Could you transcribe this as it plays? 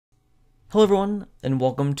Hello everyone, and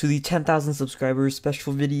welcome to the 10,000 subscribers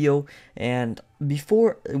special video. And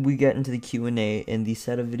before we get into the Q&A and the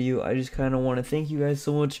setup video, I just kind of want to thank you guys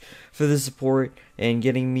so much for the support and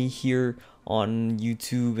getting me here on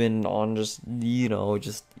YouTube and on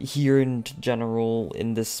just here in general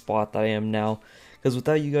in this spot that I am now. Because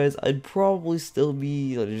without you guys, I'd probably still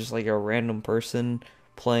be just like a random person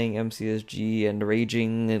playing MCSG and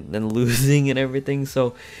raging and losing and everything.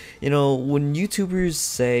 So, when YouTubers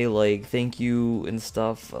say like thank you and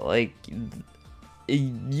stuff, like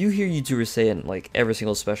you hear YouTubers say in like every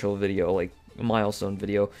single special video, like milestone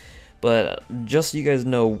video. But just so you guys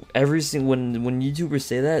know, every single when YouTubers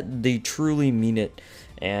say that, they truly mean it.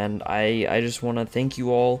 And I just want to thank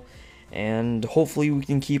you all, and hopefully we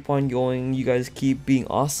can keep on going. You guys keep being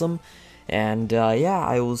awesome, and yeah,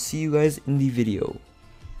 I will see you guys in the video.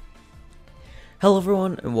 Hello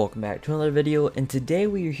everyone, and welcome back to another video, and today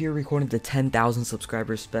we are here recording the 10,000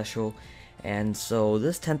 subscribers special. And so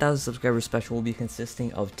this 10,000 subscribers special will be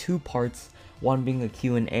consisting of two parts, one being a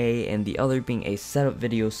Q&A and the other being a setup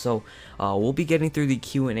video. So we'll be getting through the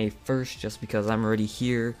Q&A first, just because I'm already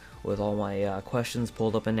here with all my questions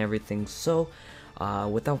pulled up and everything. So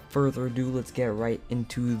without further ado, let's get right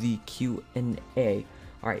into the Q&A.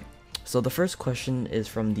 Alright, so the first question is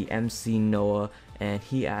from the MC Noah, and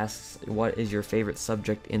he asks, what is your favorite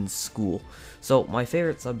subject in school? So my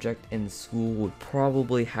favorite subject in school would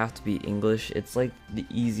probably have to be English. It's like the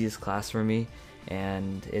easiest class for me,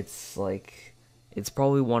 and it's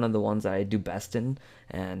probably one of the ones that I do best in,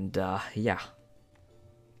 and yeah.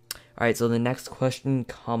 Alright, so the next question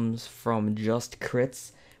comes from Just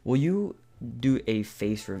Crits. Will you do a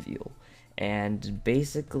face reveal? And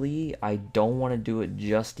basically, I don't want to do it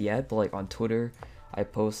just yet, but like on Twitter, I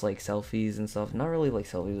post like selfies and stuff. Not really like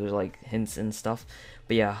selfies, there's like hints and stuff.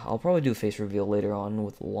 But yeah, I'll probably do a face reveal later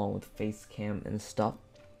on along with face cam and stuff.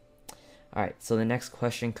 Alright, so the next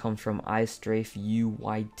question comes from iStrafe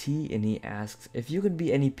and he asks, if you could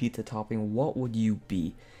be any pizza topping, what would you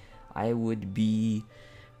be? I would be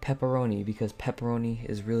pepperoni, because pepperoni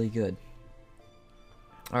is really good.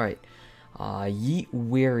 Alright. Yeet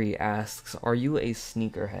Weary asks, are you a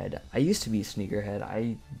sneakerhead? I used to be a sneakerhead.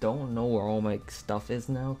 I don't know where all my stuff is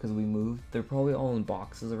now because we moved. They're probably all in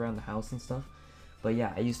boxes around the house and stuff. But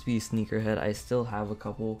yeah, I used to be a sneakerhead. I still have a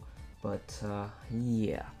couple, but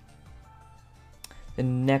yeah. The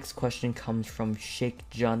next question comes from Shake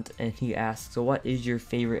Junt, and he asks, so what is your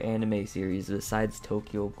favorite anime series besides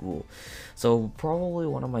Tokyo Ghoul? So probably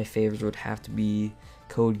one of my favorites would have to be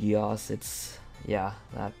Code Geass. Yeah,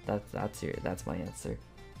 that's my answer.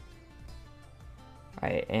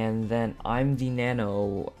 Alright, and then I'm the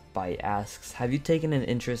Nano by asks, have you taken an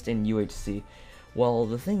interest in UHC? Well,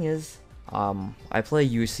 the thing is, I play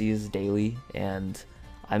UHCs daily, and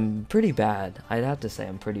I'm pretty bad. I'd have to say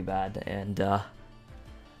I'm pretty bad, and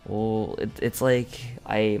well, it's like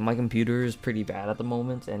my computer is pretty bad at the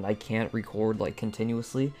moment, and I can't record like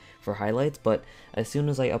continuously for highlights. But as soon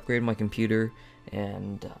as I upgrade my computer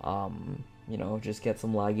and just get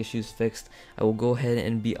some lag issues fixed, I will go ahead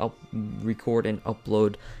and record and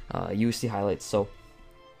upload UHC highlights. So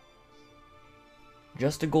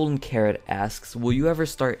Just a Golden Carrot asks, will you ever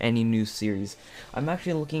start any new series? I'm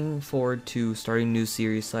actually looking forward to starting new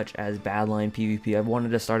series such as Badline PvP. I've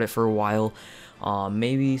wanted to start it for a while.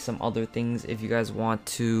 Maybe some other things. If you guys want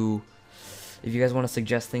to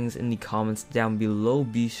suggest things in the comments down below,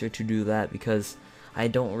 be sure to do that, because I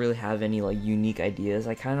don't really have any like unique ideas.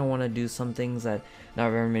 I kind of want to do some things that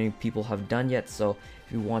not very many people have done yet. So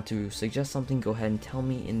if you want to suggest something, go ahead and tell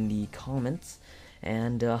me in the comments.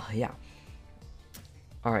 And yeah.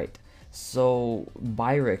 Alright, so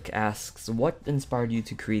Byrick asks, what inspired you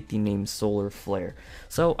to create the name Solar Flare?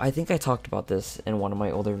 So I think I talked about this in one of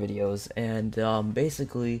my older videos, and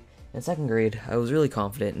basically in 2nd grade I was really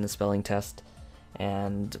confident in the spelling test,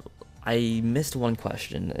 and I missed one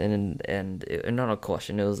question, and not a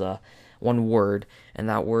question, it was one word, and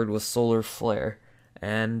that word was solar flare.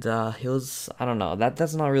 And it was, I don't know,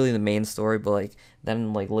 that's not really the main story, but like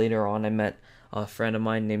then like later on I met a friend of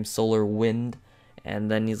mine named Solar Wind,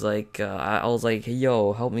 and then he's like, I was like, hey,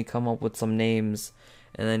 yo, help me come up with some names.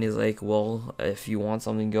 And then he's like, well, if you want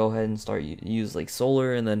something, go ahead and start use like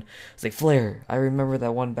solar. And then it's like flare. I remember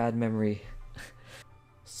that one bad memory.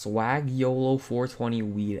 Swag YOLO 420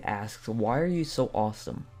 Weed asks, why are you so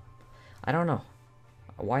awesome? I don't know.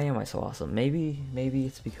 Why am I so awesome? Maybe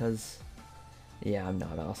it's because, yeah, I'm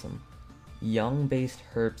not awesome. Young Based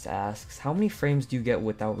Herps asks, how many frames do you get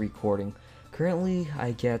without recording? Currently,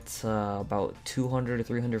 I get about 200 to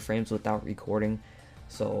 300 frames without recording.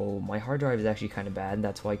 So my hard drive is actually kind of bad.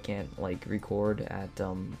 That's why I can't like record like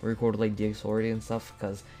DxOrdy and stuff,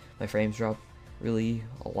 because my frames drop really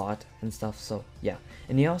a lot and stuff. So yeah.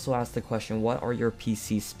 And he also asked the question, what are your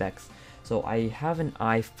PC specs? So I have an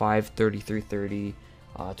i5 3330,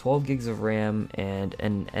 12 gigs of RAM, and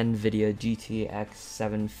an NVIDIA GTX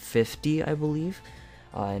 750, I believe,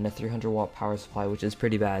 and a 300 watt power supply, which is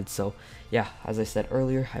pretty bad. So yeah, as I said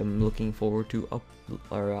earlier, I'm looking forward to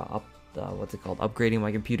upgrading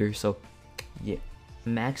my computer. So yeah.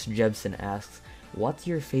 Max Jebson asks, what's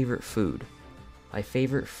your favorite food? My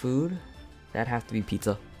favorite food? That'd have to be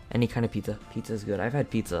pizza. Any kind of pizza. Pizza is good. I've had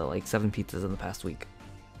pizza, like 7 pizzas in the past week.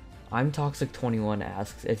 I'm Toxic21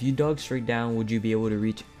 asks, if you dug straight down, would you be able to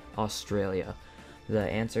reach Australia? The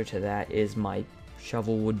answer to that is my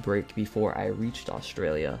shovel would break before I reached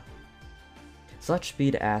Australia. Such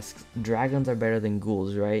Speed asks, dragons are better than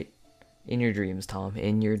ghouls, right? In your dreams, Tom.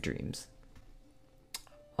 In your dreams.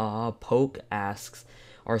 Poke asks,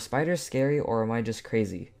 are spiders scary or am I just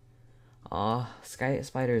crazy?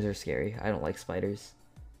 Spiders are scary. I don't like spiders.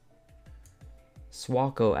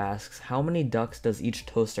 Swako asks, how many ducks does each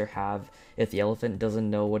toaster have if the elephant doesn't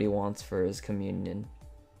know what he wants for his communion?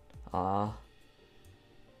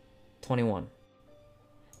 21.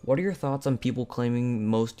 What are your thoughts on people claiming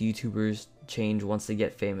most YouTubers change once they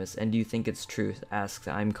get famous, and do you think it's true? Asks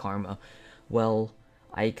I'm Karma. Well,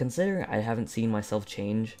 I haven't seen myself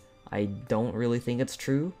change. I don't really think it's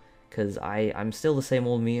true, because I'm still the same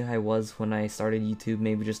old me I was when I started YouTube,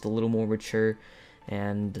 maybe just a little more mature,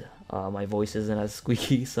 and my voice isn't as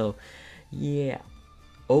squeaky, so yeah.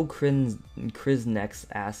 Chris next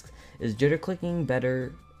asks, is jitter clicking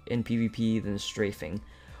better in PvP than strafing?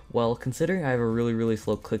 Well, considering I have a really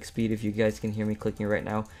slow click speed, if you guys can hear me clicking right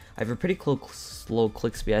now, I have a pretty slow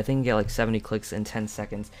click speed. I think I get like 70 clicks in 10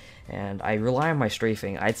 seconds, and I rely on my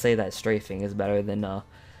strafing. I'd say that strafing is better than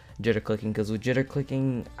jitter clicking, because with jitter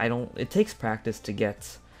clicking, it takes practice to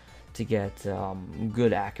get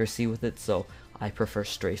good accuracy with it, so I prefer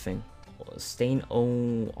strafing. Stain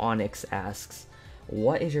Onyx asks,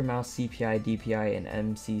 what is your mouse CPI, DPI, and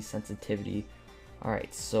MC sensitivity?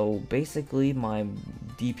 Alright, so basically my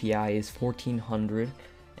DPI is 1400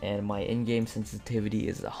 and my in-game sensitivity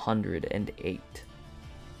is 108.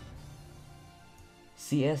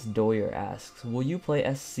 CS Doyer asks, will you play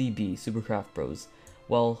SCB, Supercraft Bros?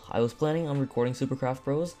 Well, I was planning on recording Supercraft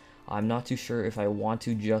Bros. I'm not too sure if I want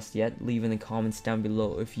to just yet. Leave in the comments down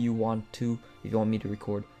below if you want me to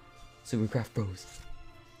record Supercraft Bros.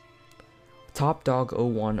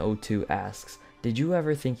 TopDog0102 asks, did you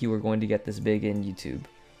ever think you were going to get this big in YouTube?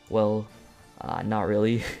 Well, not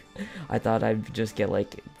really. I thought I'd just get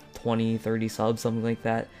like 20, 30 subs, something like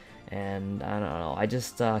that. And I don't know, I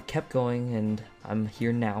just kept going and I'm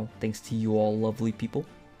here now, thanks to you all lovely people.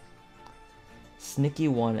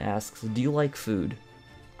 Snicky1 asks, do you like food?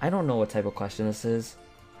 I don't know what type of question this is.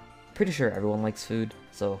 Pretty sure everyone likes food,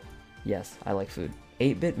 so yes, I like food.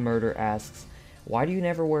 8-Bit Murder asks, why do you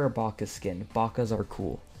never wear a Baka skin? Bakas are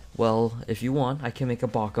cool. Well, if you want, I can make a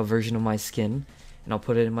Baka version of my skin, and I'll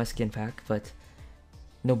put it in my skin pack, but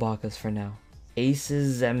no Bakas for now.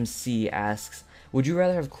 Aces MC asks, would you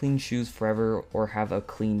rather have clean shoes forever or have a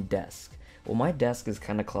clean desk? Well, my desk is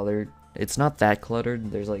kind of cluttered. It's not that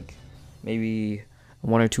cluttered. There's like maybe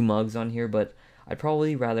 1 or 2 mugs on here, but I'd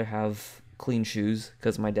probably rather have clean shoes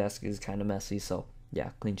because my desk is kind of messy, so yeah,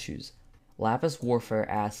 clean shoes. Lapis Warfare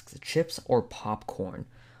asks, chips or popcorn?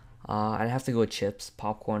 I'd have to go with chips.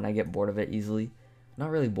 Popcorn, I get bored of it easily. Not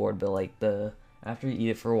really bored, but like after you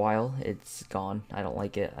eat it for a while, it's gone. I don't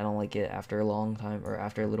like it. I don't like it after a long time or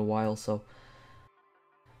after a little while, so.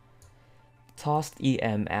 Tossed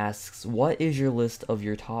EM asks, what is your list of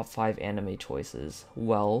your top 5 anime choices?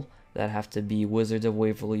 Well, that'd have to be Wizards of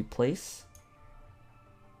Waverly Place.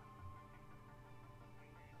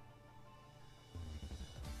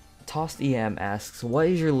 Tossed EM asks, what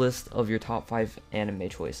is your list of your top 5 anime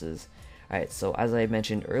choices? Alright, so as I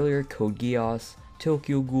mentioned earlier, Code Geass,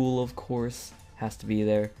 Tokyo Ghoul, of course, has to be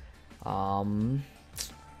there.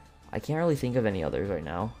 I can't really think of any others right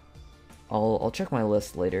now. I'll check my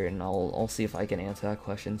list later and I'll see if I can answer that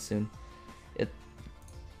question soon.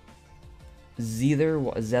 Zether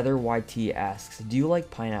YT asks, do you like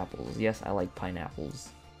pineapples? Yes, I like pineapples.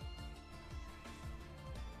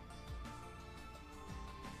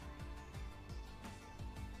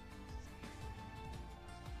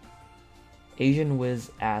 Asian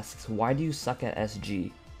Wiz asks, why do you suck at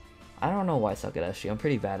SG? I don't know why I suck at SG. I'm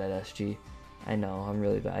pretty bad at SG. I know, I'm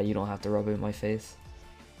really bad. You don't have to rub it in my face.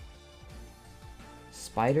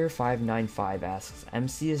 Spider595 asks,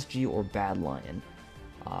 MCSG or Badlion?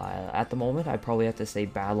 At the moment, I'd probably have to say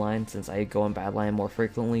Badlion since I go in Badlion more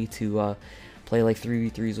frequently to play like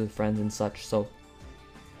 3v3s with friends and such, so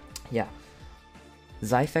yeah.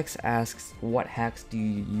 Zyfex asks, what hacks do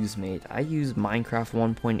you use, mate? I use Minecraft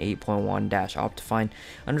 1.8.1-Optifine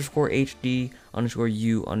 _HD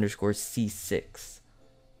 _U _C6.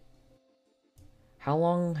 How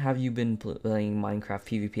long have you been playing Minecraft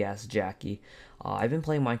PvP? Asked Jackie. I've been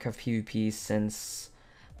playing Minecraft PvP since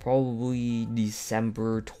probably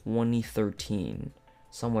December 2013,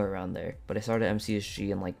 somewhere around there. But I started MCSG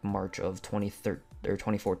in like March of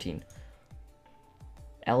 2014.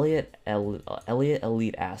 Elliot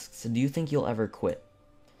Elite asks, do you think you'll ever quit?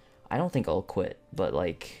 I don't think I'll quit, but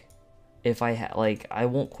like, if I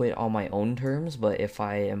won't quit on my own terms, but if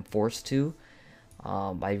I am forced to,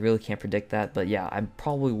 I really can't predict that, but yeah, I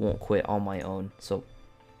probably won't quit on my own. So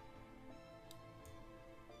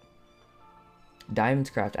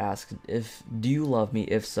Diamondscraft asks, do you love me?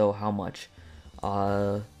 If so, how much?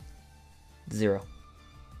 0.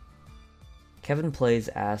 Kevin Plays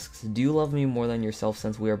asks, do you love me more than yourself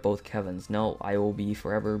since we are both Kevins? No, I will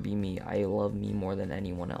forever be me. I love me more than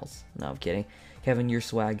anyone else. No, I'm kidding. Kevin, you're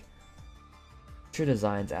swag. Future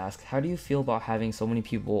Designs asks, how do you feel about having so many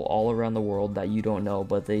people all around the world that you don't know,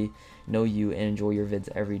 but they know you and enjoy your vids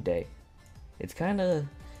every day? It's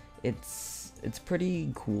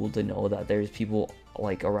pretty cool to know that there's people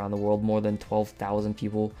like around the world, more than 12,000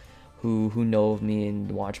 people who know of me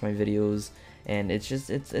and watch my videos, and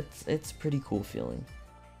it's pretty cool feeling.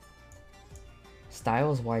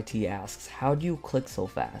 Styles YT asks, how do you click so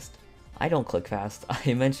fast? I don't click fast.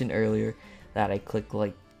 I mentioned earlier that I click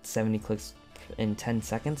like 70 clicks in 10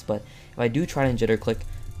 seconds, but if I do try and jitter click,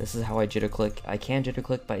 this is how I jitter click. I can jitter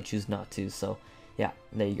click, but I choose not to, so yeah,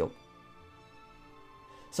 there you go.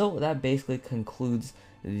 So that basically concludes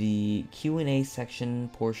the Q&A section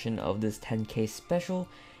portion of this 10K special,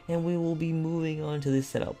 and we will be moving on to this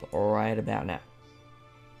setup right about now.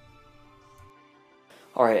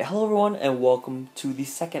 Alright, hello everyone, and welcome to the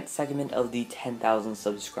second segment of the 10,000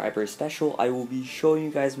 subscriber special. I will be showing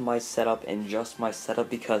you guys my setup and just my setup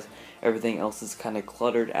because everything else is kind of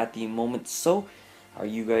cluttered at the moment. So, are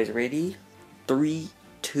you guys ready? 3,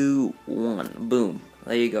 2, 1, boom.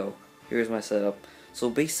 There you go. Here's my setup. So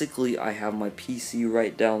basically, I have my PC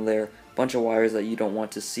right down there, bunch of wires that you don't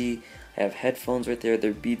want to see. I have headphones right there.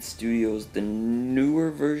 They're Beats Studios, the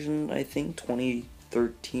newer version, I think,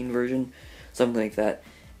 2013 version, something like that.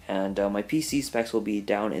 And my PC specs will be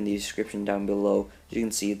down in the description down below. As you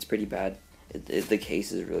can see, it's pretty bad. The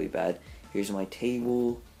case is really bad. Here's my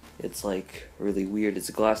table. It's like really weird. It's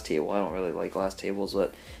a glass table. I don't really like glass tables,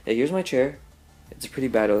 but yeah, here's my chair. It's a pretty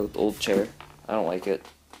bad old chair. I don't like it.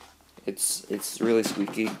 It's really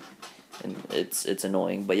squeaky and it's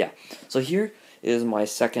annoying. But yeah, so here is my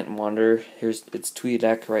second monitor. It's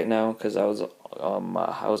TweetDeck right now because I was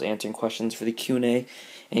answering questions for the Q&A,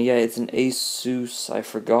 and yeah, it's an Asus. I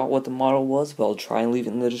forgot what the model was, but I'll try and leave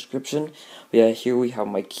it in the description. But yeah, here we have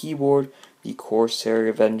my keyboard, the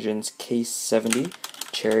Corsair Vengeance Case 70,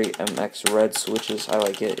 Cherry MX Red switches. I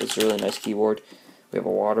like it. It's a really nice keyboard. We have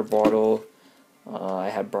a water bottle. I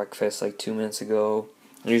had breakfast like 2 minutes ago.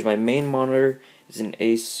 And here's my main monitor. It's an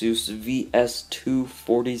Asus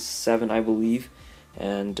VS247, I believe.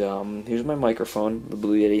 And here's my microphone, the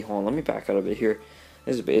Blue Yeti. Hold on, let me back out a bit here.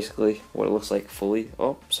 This is basically what it looks like fully.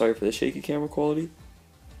 Oh, sorry for the shaky camera quality.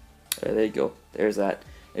 There you go. There's that.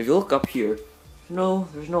 If you look up here,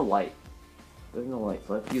 there's no light. There's no light,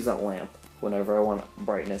 so I have to use that lamp whenever I want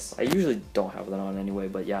brightness. I usually don't have that on anyway,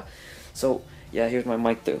 but yeah. So, yeah, here's my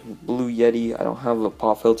mic, the Blue Yeti. I don't have a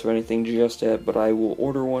pop filter or anything just yet, but I will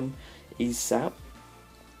order one ASAP.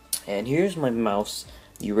 And here's my mouse,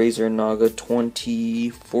 the Razer Naga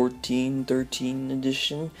 2014-13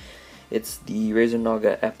 edition. It's the Razer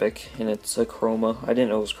Naga Epic, and it's a chroma. I didn't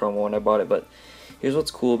know it was chroma when I bought it, but here's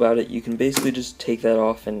what's cool about it. You can basically just take that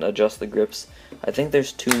off and adjust the grips. I think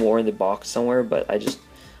there's 2 more in the box somewhere, but I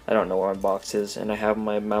don't know where my box is. And I have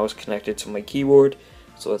my mouse connected to my keyboard,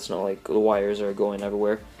 so it's not like the wires are going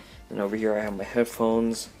everywhere. And over here I have my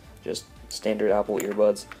headphones, just standard Apple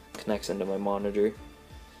earbuds, connects into my monitor.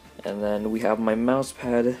 And then we have my mouse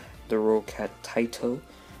pad, the Roccat Taito.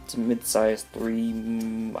 It's a mid-size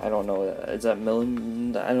 3. I don't know. Is that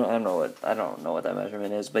million? I don't know what that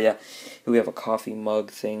measurement is. But yeah, we have a coffee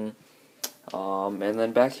mug thing. And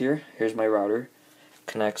then back here's my router.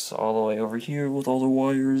 Connects all the way over here with all the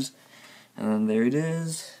wires. And then there it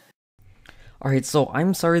is. Alright, so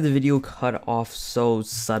I'm sorry the video cut off so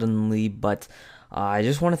suddenly, but I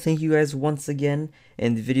just want to thank you guys once again,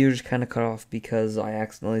 and the video just kind of cut off because I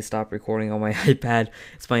accidentally stopped recording on my iPad.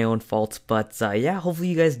 It's my own fault, but yeah, hopefully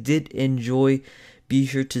you guys did enjoy. Be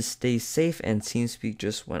sure to stay safe, and TeamSpeak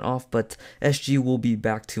just went off, but SG will be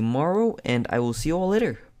back tomorrow, and I will see you all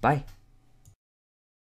later. Bye.